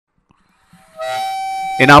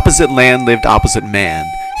In opposite land lived opposite man.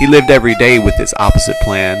 He lived every day with his opposite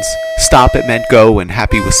plans. Stop, it meant go, and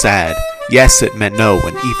happy was sad. Yes, it meant no,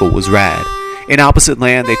 and evil was rad. In opposite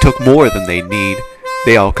land they took more than they'd need.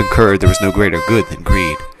 They all concurred there was no greater good than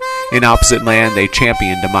greed. In opposite land they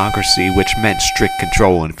championed democracy, which meant strict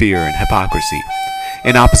control and fear and hypocrisy.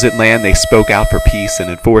 In opposite land they spoke out for peace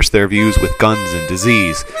and enforced their views with guns and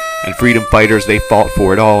disease. And freedom fighters, they fought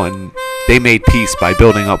for it all, and they made peace by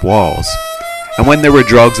building up walls. And when there were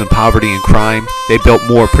drugs and poverty and crime, they built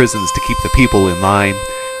more prisons to keep the people in line.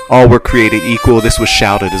 All were created equal, this was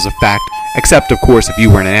shouted as a fact, except of course if you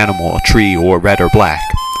were an animal, a tree, or red or black.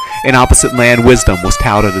 In opposite land, wisdom was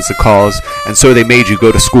touted as a cause, and so they made you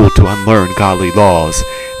go to school to unlearn godly laws.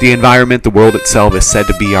 The environment, the world itself, is said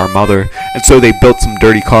to be our mother, and so they built some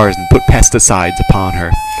dirty cars and put pesticides upon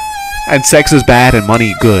her. And sex is bad and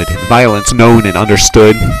money good, and violence known and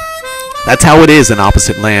understood. That's how it is in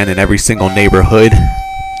opposite land in every single neighborhood.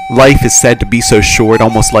 Life is said to be so short,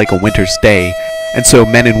 almost like a winter's day, and so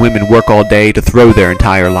men and women work all day to throw their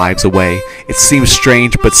entire lives away. It seems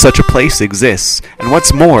strange, but such a place exists, and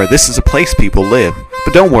what's more, this is a place people live.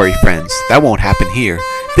 But don't worry, friends, that won't happen here.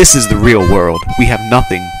 This is the real world. We have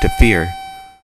nothing to fear.